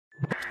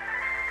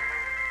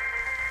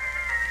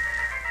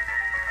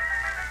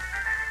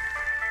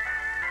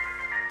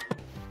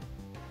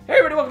Hey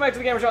everybody, welcome back to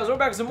the TheGamerTrials. We're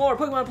back with some more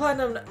Pokemon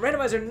Platinum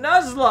Randomizer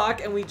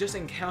Nuzlocke, and we just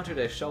encountered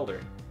a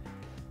shoulder.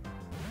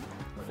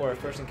 For our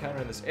first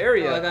encounter in this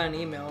area. Oh, I got an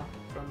email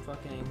from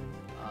fucking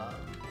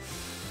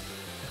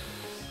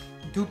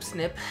Dupe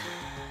Snip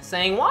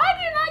saying, "Why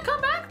didn't I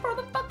come back for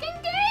the fucking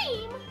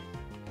game?"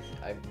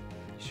 You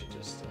should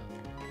just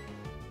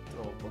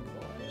throw a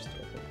Pokeball at it. Just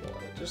throw a Pokeball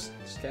at it. Just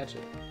catch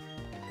it.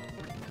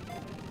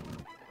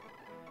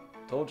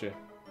 Told you.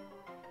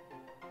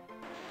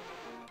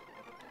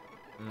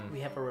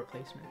 We have a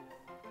replacement.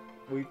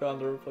 We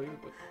found the replacement.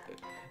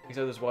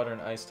 Except this water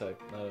and ice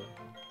type, not a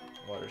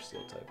water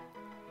steel type.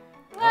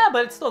 Yeah,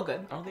 but it's still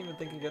good. I don't even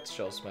think it gets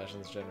Shell Smash in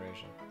this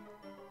generation.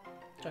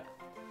 Check.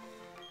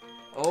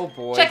 Oh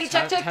boy. Check.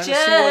 Time to see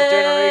what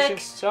generation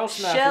Shell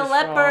Smash is from.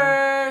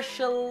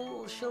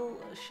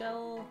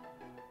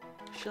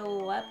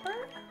 Shelepper?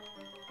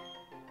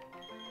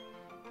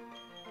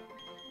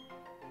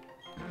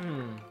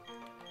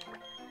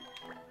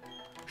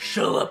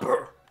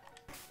 Shelepper.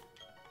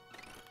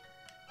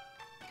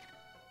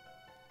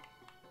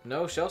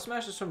 No, Shell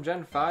Smash is from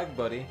Gen 5,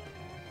 buddy.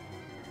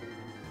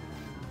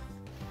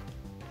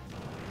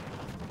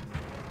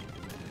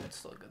 It's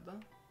still good though.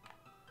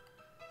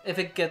 If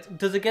it gets,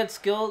 does it get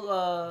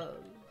skill,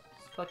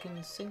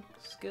 fucking sync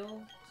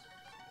skill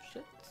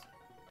shit?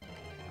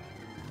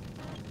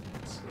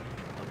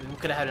 We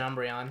could have had an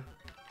Umbreon.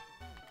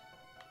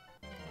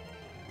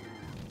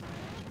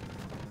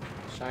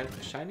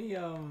 Shiny,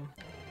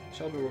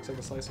 Shelter looks like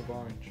a slice of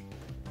orange.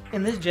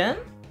 In this gen?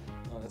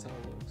 Oh, that's how it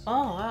looks.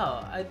 Oh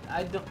wow,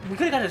 I don't. We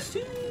could have got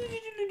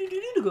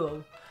a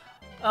go.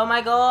 Oh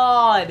my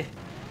god!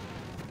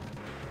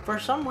 For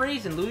some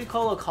reason,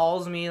 Ludicolo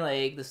calls me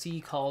like the sea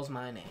calls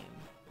my name.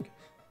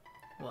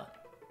 What?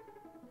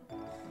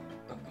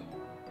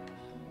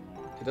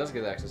 It does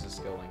get access to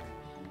Skill Link.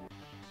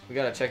 We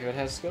gotta check if it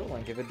has Skill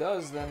Link. If it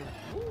does, then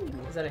ooh.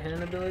 Is that a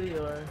hidden ability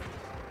or?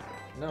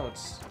 No,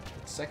 it's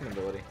second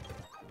ability.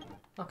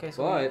 Okay,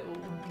 so but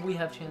we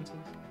have chances.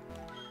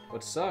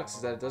 What sucks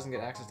is that it doesn't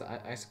get access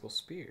to Icicle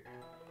Spear.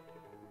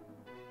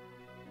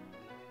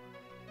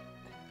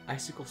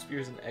 Icicle Spear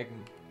is an egg.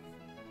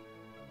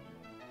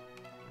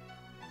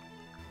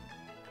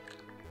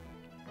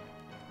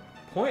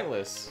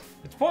 Pointless.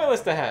 It's pointless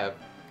to have.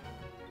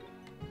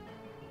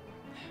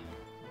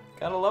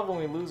 Gotta love when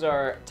we lose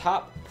our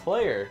top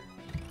player.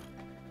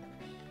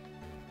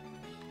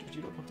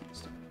 Georgito, don't do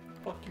this.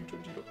 Fuck you,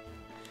 Georgito.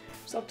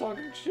 Stop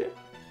talking shit.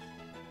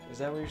 Is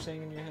that what you're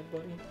saying in your head,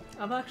 buddy?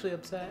 I'm actually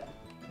upset.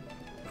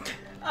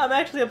 I'm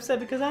actually upset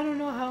because I don't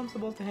know how I'm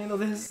supposed to handle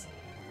this.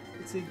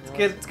 Let's see.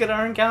 Let's get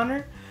our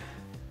encounter.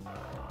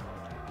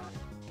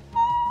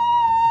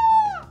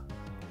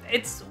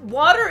 It's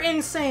water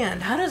in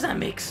sand. How does that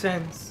make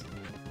sense?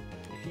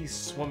 He's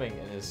swimming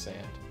in his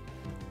sand.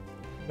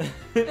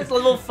 It's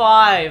level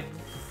 5.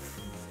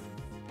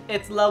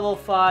 It's level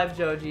 5,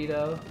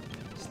 Jojito.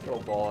 Just throw a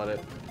ball at it.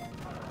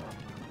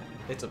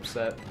 It's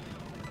upset.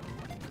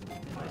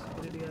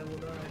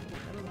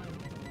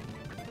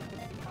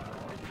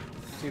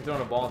 Keep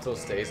throwing a ball until it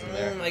stays in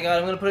there. Oh my god,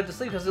 I'm gonna put it to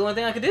sleep because it's the only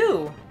thing I could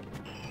do.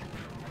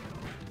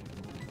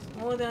 It's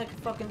the only thing I can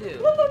fucking do.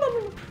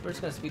 We're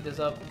just gonna speed this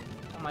up.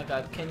 Oh my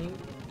god, can you?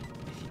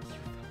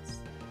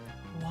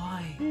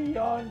 Why? He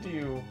yawned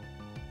you.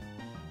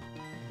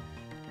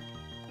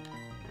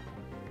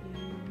 Oh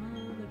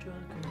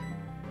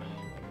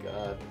my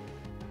god.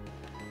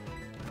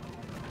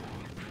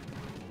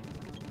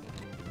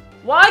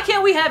 Why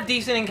can't we have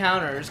decent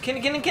encounters? Can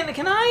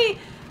I?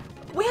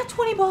 We have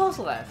 20 balls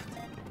left.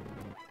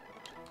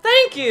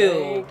 Thank you!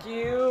 Thank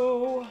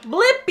you!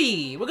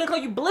 Blippy! We're gonna call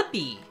you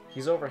Blippy.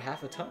 He's over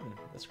half a ton.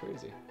 That's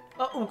crazy.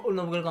 Oh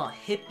no, we're gonna call it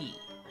Hippie.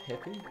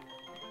 Hippie?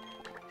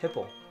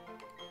 Hipple.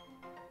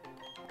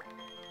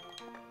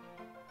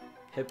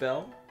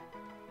 Hippel?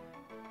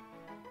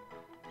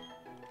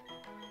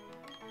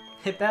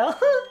 Hippel?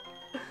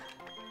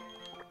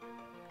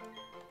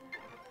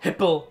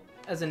 Hipple.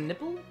 As in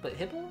nipple? But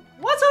hipple?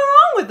 What's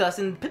wrong with us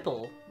in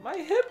Pipple? My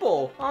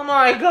hipple! Oh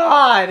my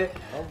god!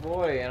 Oh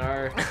boy, and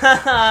our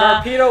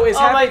Sharpedo is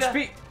half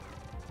HP!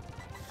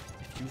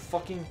 If you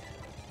fucking...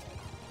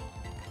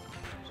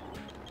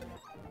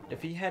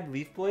 If he had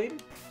Leaf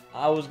Blade,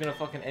 I was gonna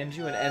fucking end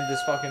you and end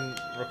this fucking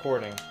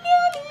recording.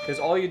 Because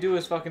all you do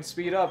is fucking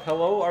speed up.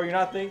 Hello? Are you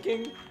not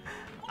thinking?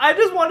 I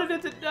just wanted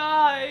it to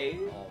die!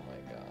 Oh my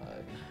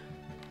god.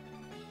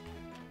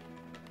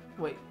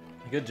 Wait.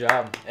 Good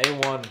job.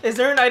 A1. Is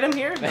there an item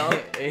here? No.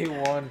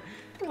 A1.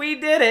 We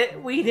did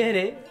it. We did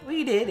it.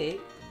 We did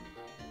it.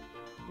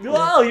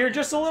 Wow, you're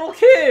just a little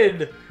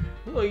kid!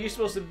 Look, you're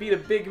supposed to beat a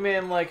big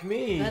man like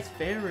me. That's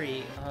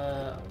very,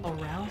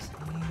 arousing.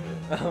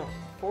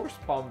 Force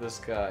palm this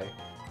guy.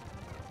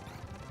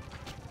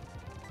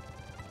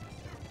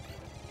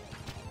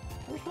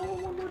 Force palm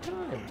him one more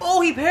time.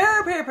 Oh, he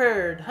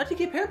parapaired. How'd you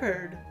get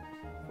parapaired?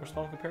 Force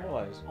palm can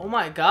paralyze. Oh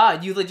my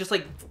god, you just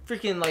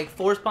freaking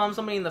force palm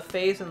somebody in the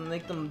face and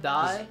make them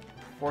die?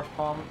 Just force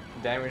palm,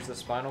 damage the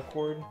spinal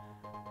cord.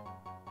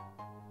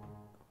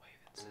 Wave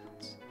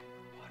incense.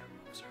 Water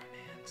moves are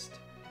enhanced.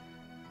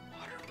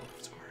 Water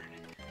moves are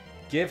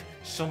Give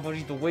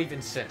somebody the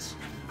waving sense.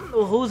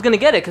 Well, who's gonna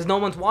get it? Because no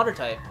one's water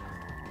type.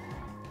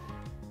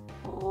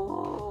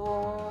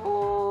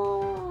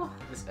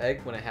 This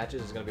egg, when it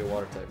hatches, is gonna be a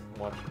water type.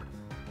 Watch.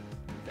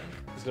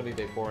 It's gonna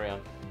be Vaporeon.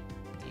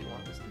 Do you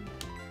want this thing?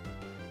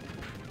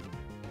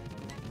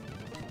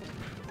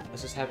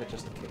 Let's just have it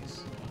just in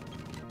case.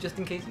 Just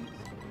in case.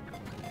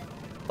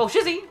 Oh,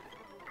 Shizzy!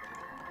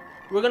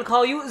 We're gonna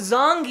call you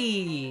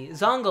Zongi!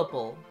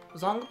 Zongopal.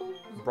 Zongopal?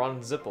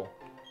 Bronzipple.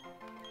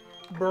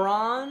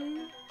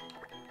 Bronze.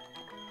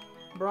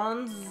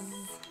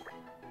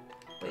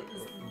 Wait.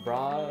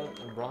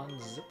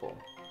 Bronzipple.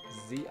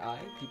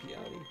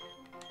 Z-I-P-P-L-E.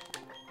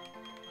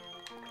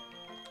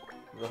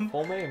 The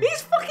full name.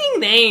 These fucking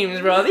names,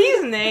 bro.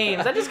 These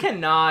names. I just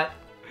cannot.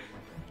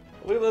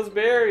 Look at those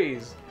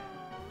berries.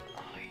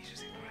 Oh, he's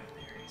just ignoring the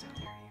berries. How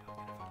dare you? I'm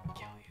gonna fucking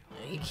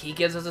kill you. He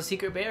gives us a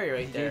secret berry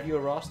right He there. gave you a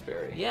Rost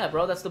berry. Yeah,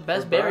 bro. That's the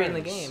best For berry in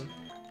the burns. game.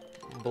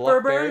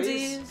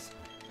 Blackberries.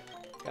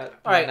 Got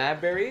All right.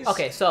 Nabberries.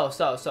 Okay, so.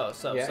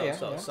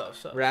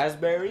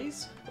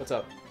 Raspberries. What's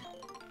up?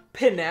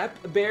 Pinap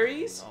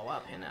berries. Oh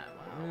wow, Pinap.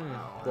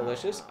 Wow.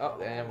 Delicious. Oh,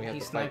 and we have He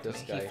to fight sniped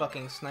this me. guy. He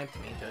fucking sniped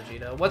me,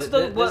 Jojito. What's This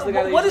is the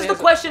guy that what is usually the has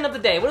a- question of the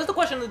day? What is the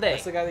question of the day?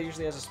 That's the guy that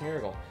usually has a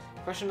Smeargle.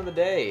 Question of the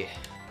day.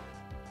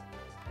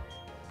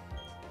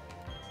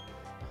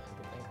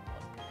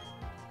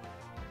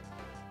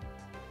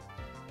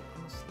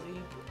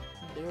 Honestly,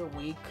 they're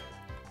weak.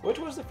 Which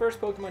was the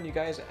first Pokemon you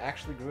guys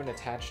actually grew and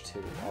attached to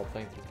while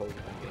playing through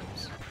Pokemon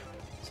games?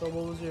 So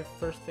what was your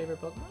first favorite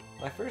Pokemon?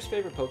 My first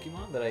favorite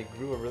Pokemon that I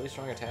grew a really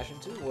strong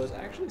attachment to was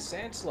actually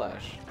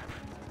Sandslash.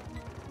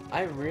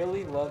 I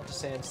really loved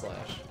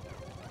Sandslash.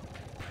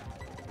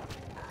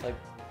 Like,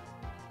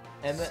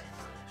 and then...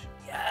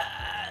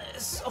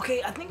 Yes!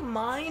 Okay, I think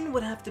mine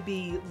would have to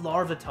be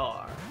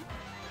Larvitar.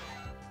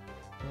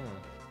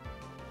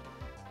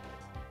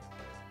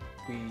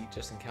 We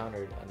just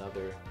encountered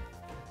another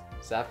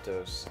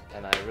Zapdos,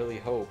 and I really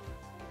hope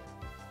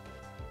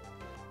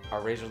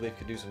our Razor Leaf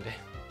could do some damage.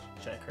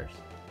 Should I curse?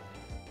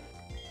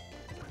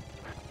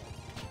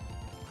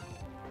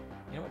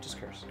 You know what? Just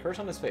curse. Curse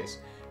on his face.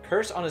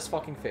 Curse on his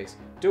fucking face.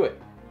 Do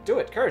it. Do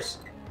it. Curse.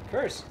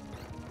 Curse.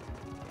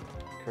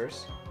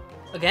 Curse.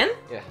 Again?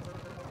 Yeah.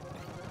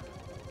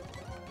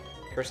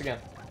 Curse again.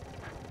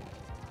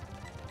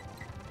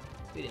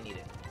 We didn't need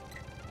it.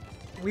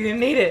 We didn't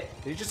need it.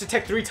 Did you just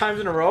attack 3 times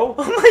in a row?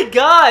 Oh my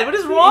god, what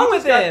is wrong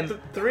with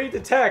him? 3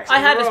 attacks. I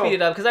had to speed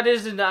it up because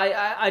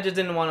I just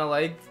didn't want to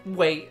like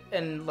wait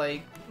and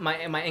like my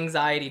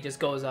anxiety just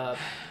goes up.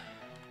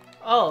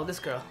 Oh, this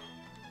girl.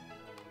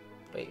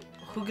 Wait,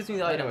 who gives me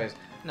the item? Anyways,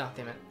 No,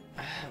 damn it.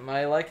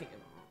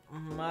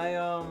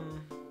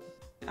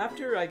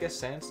 After I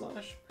guess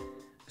Sandslash, I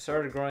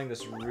started growing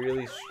this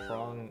really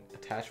strong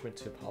attachment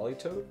to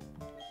Politoed,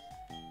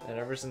 and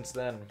ever since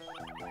then,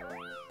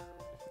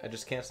 I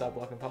just can't stop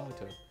blocking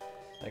Politoed.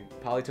 Like,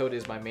 Politoed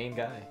is my main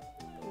guy.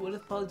 What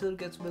if Politoed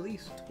gets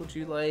released? Would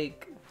you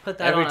like put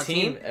that on a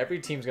team? Every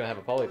team's gonna have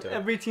a Politoed.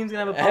 Every team's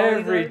gonna have a Politoed.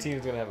 Every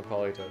team's gonna have a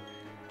Politoed.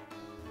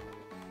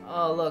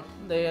 Oh look,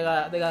 they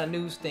got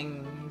news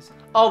things.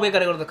 Oh, we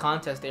gotta go to the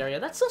contest area.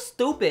 That's so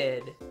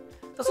stupid.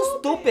 That's so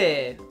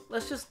stupid.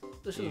 Let's just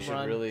You should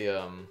run. really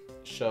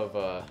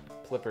shove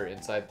Flipper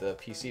inside the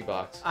PC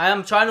box. I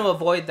am trying to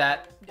avoid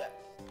that.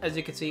 As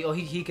you can see, oh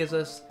he gives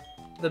us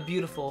the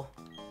beautiful.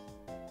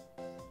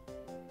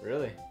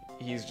 Really?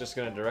 He's just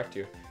gonna direct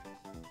you.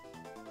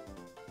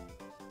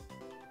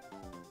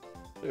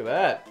 Look at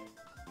that.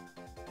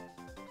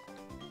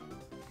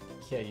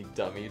 Yeah, you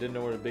dummy. You didn't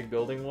know where the big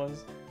building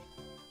was?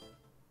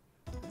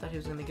 I thought he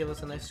was gonna give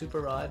us a nice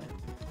super rod.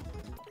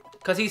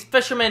 Cause he's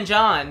Fisherman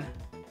John.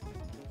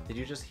 Did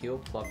you just heal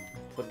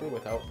Flipper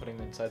without putting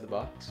him inside the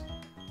box?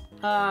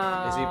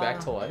 Is he back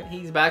to life?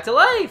 He's back to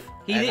life.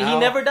 He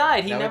never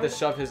died. He now never. we have to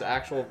shove his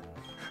actual.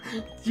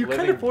 You kind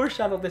living- of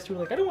foreshadowed this. You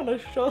were like, I don't want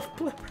to shove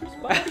Flipper's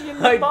body in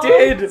the I box.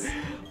 did.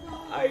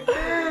 I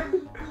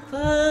did.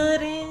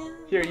 Put in.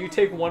 Here, you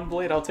take one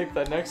blade. I'll take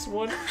that next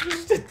one.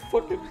 Just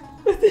fucking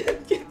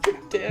get your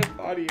damn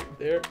body in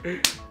there.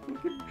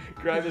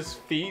 Grab his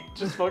feet.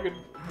 Just fucking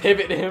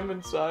pivot him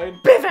inside.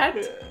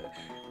 Pivot.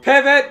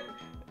 Pivot.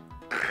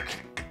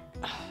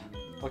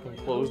 Fucking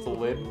close the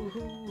lid.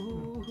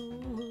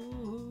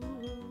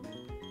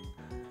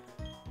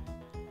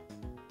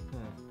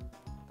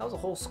 That was a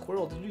whole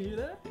squirrel. Did you hear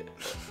that?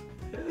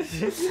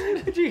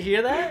 Yeah. Did you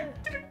hear that?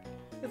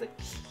 It was like...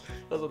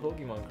 That was a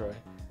Pokemon cry.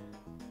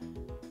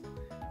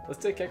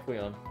 Let's take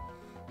Kecleon.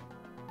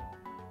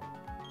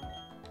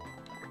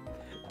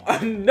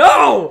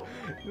 No!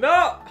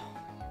 No!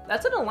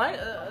 That's an align.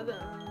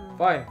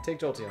 Fine, take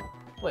Jolteon.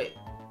 Wait,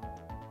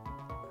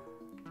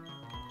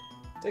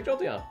 Take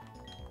Jolteon.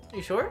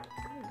 you sure?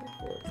 Go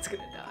for it. It's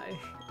gonna die.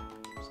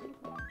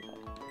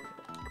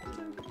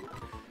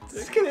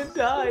 It's gonna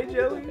die,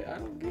 Joey. I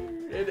don't care.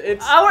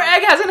 It's Our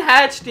egg hasn't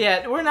hatched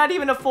yet. We're not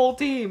even a full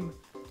team.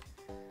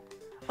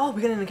 Oh,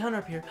 we got an encounter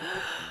up here.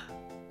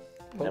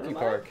 Never mind.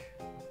 Pokepark.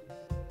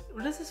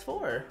 What is this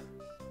for?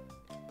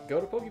 Go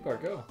to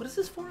Pokepark, go. What is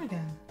this for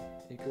again?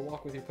 You can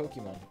walk with your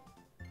Pokemon.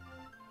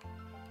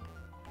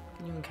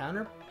 you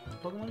encounter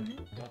Pokemon here?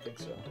 I don't think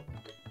so.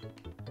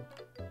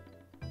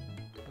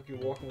 Look, you're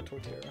walking with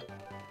Torterra.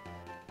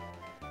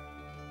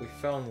 We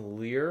found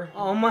Leer.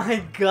 Oh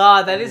my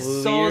god, that is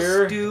so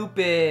Leer.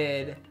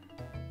 stupid.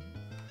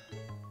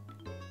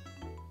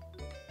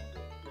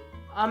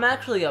 I'm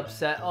actually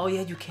upset. Oh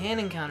yeah, you can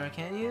encounter,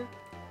 can't you?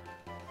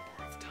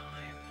 Of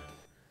time.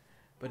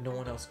 But no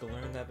one else can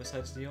learn that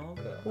besides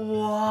Dialga.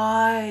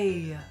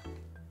 Why?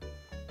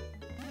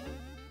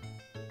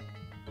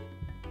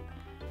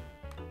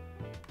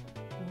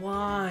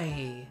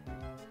 Why?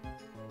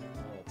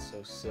 Oh, it's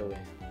so silly.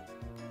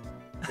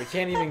 We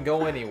can't even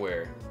go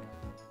anywhere.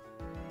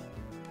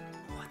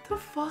 What the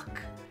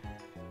fuck?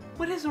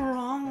 What is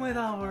wrong with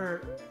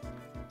our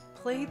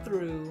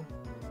playthrough?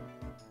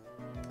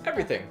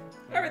 Everything.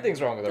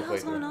 Everything's wrong with our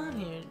What's going playthrough. on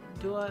here?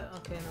 Do I?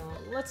 Okay,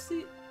 no. Let's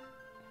see.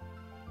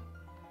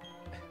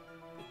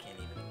 We can't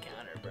even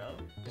encounter, bro.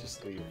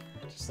 Just leave.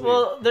 Just leave.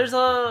 Well, there's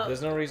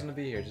no reason to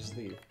be here. Just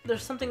leave.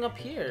 there's something up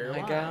here. My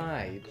Why?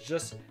 guy,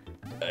 just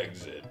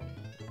exit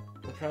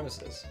the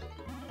premises.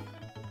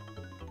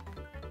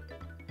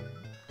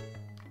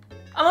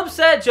 I'm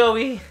upset,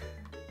 Joey.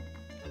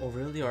 Oh,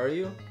 really? Are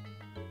you?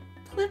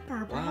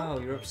 Flipper, bro. Wow,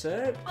 you're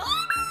upset?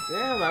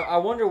 Damn, I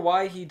wonder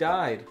why he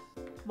died.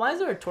 Why is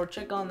there a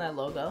Torchic on that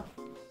logo?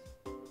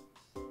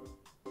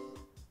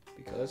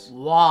 Because?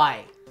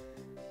 Why?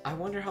 I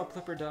wonder how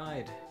Flipper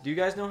died. Do you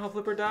guys know how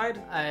Flipper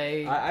died?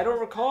 I I don't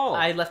recall.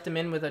 left him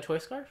in with a toy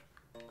scarf.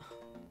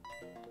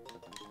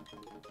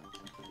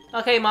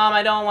 Okay, Mom,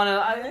 I don't want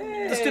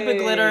to. The stupid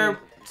glitter,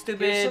 Here's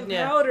stupid. some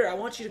Yeah. powder. I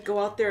want you to go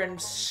out there and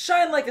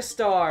shine like a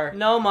star.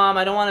 No, Mom,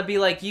 I don't want to be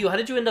like you. How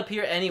did you end up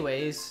here,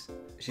 anyways?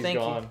 She's Thank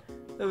gone.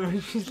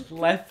 You. She's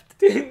left.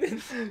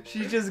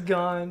 She's just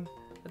gone.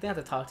 I think I have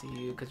to talk to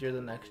you because you're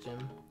the next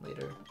gym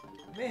later.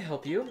 May I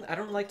help you? I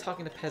don't like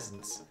talking to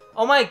peasants.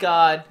 Oh my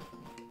god.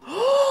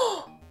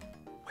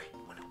 Wait,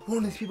 one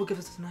of these people give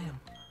us an item.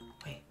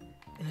 Wait,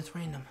 and it's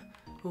random.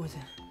 Who is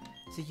it?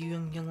 Is it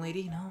you, young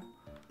lady? No?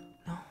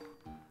 No?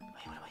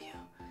 Wait, what about you?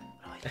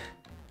 What about you?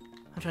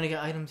 I'm trying to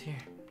get items here.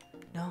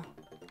 No?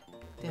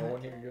 Damn No it.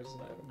 one here gives an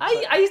item.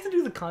 I used to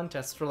do the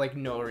contest for like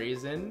no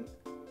reason.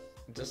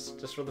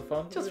 Just for the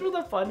fun? Just for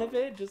the fun of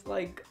it. Just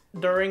like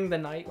during the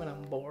night when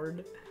I'm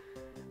bored.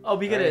 Oh,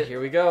 we get Alright, it.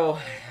 here we go.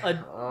 We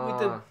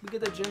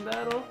get the gym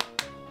battle.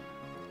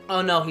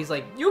 Oh no, he's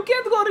like, you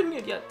can't go in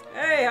here yet.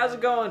 Hey, how's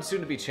it going,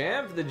 soon-to-be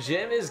champ? The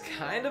gym is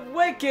kind of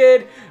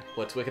wicked.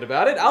 What's wicked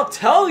about it? I'll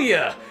tell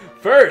ya.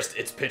 First,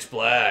 it's pitch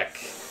black.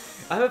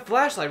 I have a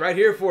flashlight right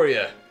here for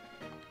you.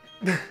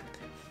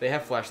 They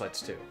have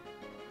flashlights too.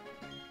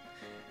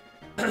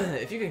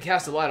 If you can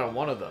cast a light on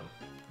one of them,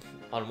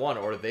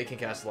 or they can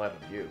cast a light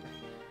on you.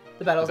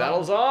 The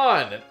battle's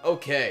on.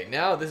 Okay,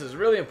 now this is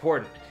really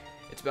important.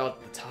 It's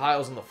about the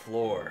tiles on the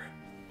floor.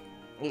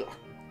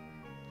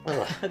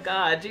 Ugh.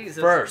 God,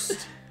 Jesus.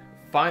 First,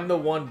 find the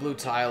one blue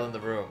tile in the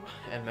room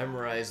and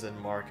memorize the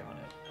mark on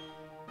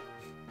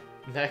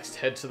it. Next,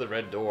 head to the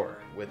red door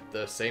with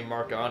the same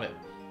mark on it.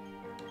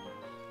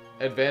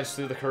 Advance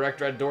through the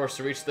correct red doors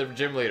to reach the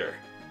gym leader.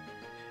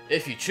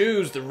 If you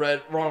choose the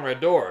wrong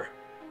red door,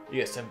 you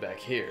get sent back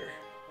here.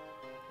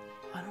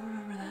 I don't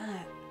remember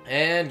that.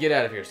 And get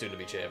out of here,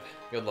 soon-to-be champ.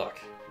 Good luck.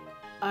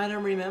 I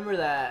don't remember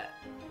that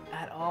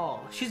at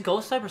all. She's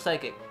ghost type or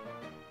psychic?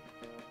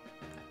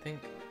 I think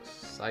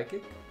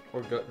psychic?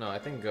 Or no, I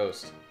think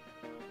ghost.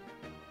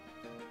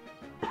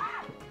 Are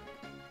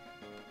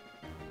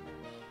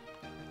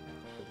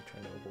we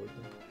trying to avoid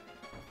them?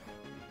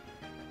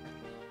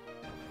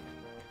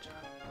 Good job.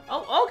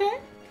 Oh, okay.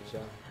 Good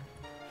job.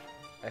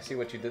 I see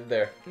what you did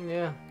there.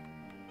 Yeah.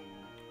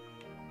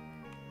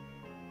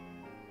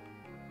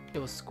 It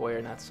was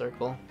square, not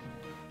circle.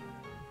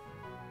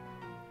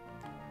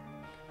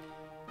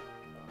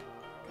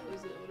 What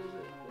is it? What is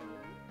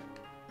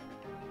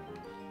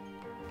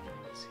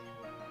it?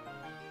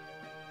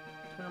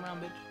 Turn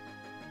around, bitch.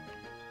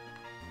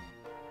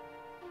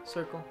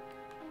 Circle.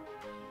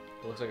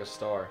 It looks like a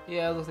star.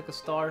 Yeah, it looks like a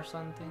star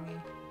sun thingy.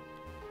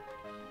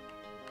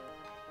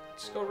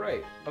 Just go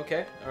right.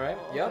 Okay, alright.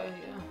 Oh, Yep. okay,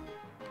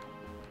 yeah.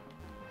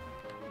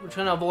 We're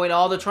trying to avoid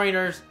all the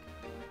trainers.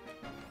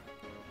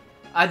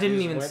 I didn't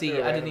Just even went see. through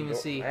a I didn't random even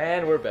door. see.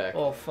 And we're back.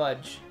 Oh,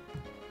 fudge.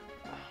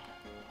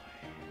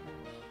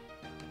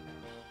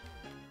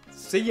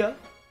 See ya.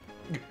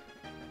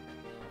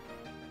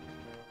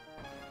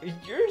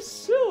 You're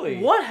silly.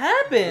 What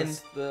happened?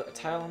 It's the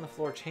tile on the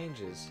floor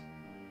changes.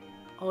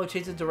 Oh, it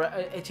changes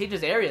it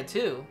changes area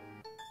too.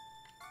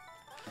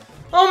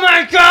 Oh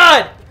my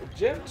god!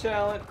 Gym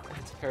challenge.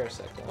 It's a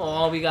parasect. Oh,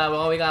 all we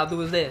gotta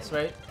do is this,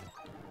 right?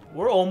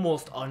 We're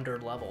almost under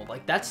leveled.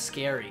 Like that's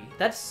scary.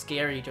 That's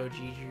scary, Joe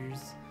Gigers.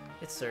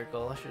 It's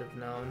circle. I should have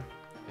known.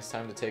 It's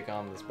time to take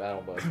on this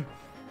battle, bud. I'm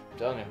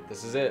telling you,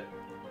 this is it.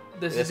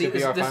 This This is could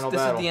be our final this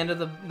is battle. the end of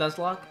the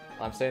Nuzlocke.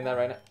 I'm saying that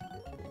right now.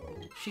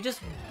 She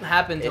just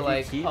happened to If you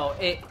like. keep- Oh,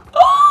 it.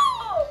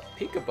 Oh!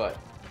 Pika butt.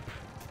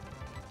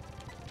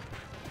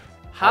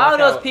 How like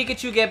does how-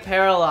 Pikachu get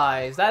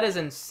paralyzed? That is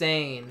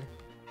insane.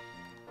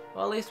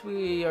 Well, at least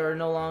we are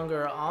no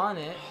longer on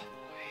it.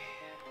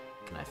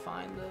 Can I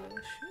find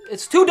the...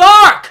 It's too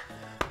dark!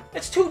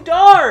 It's too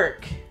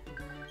dark!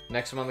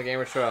 Next time on the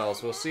Gamer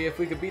Trials, we'll see if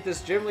we can beat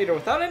this gym leader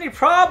without any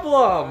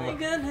problem! Oh my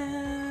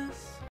goodness.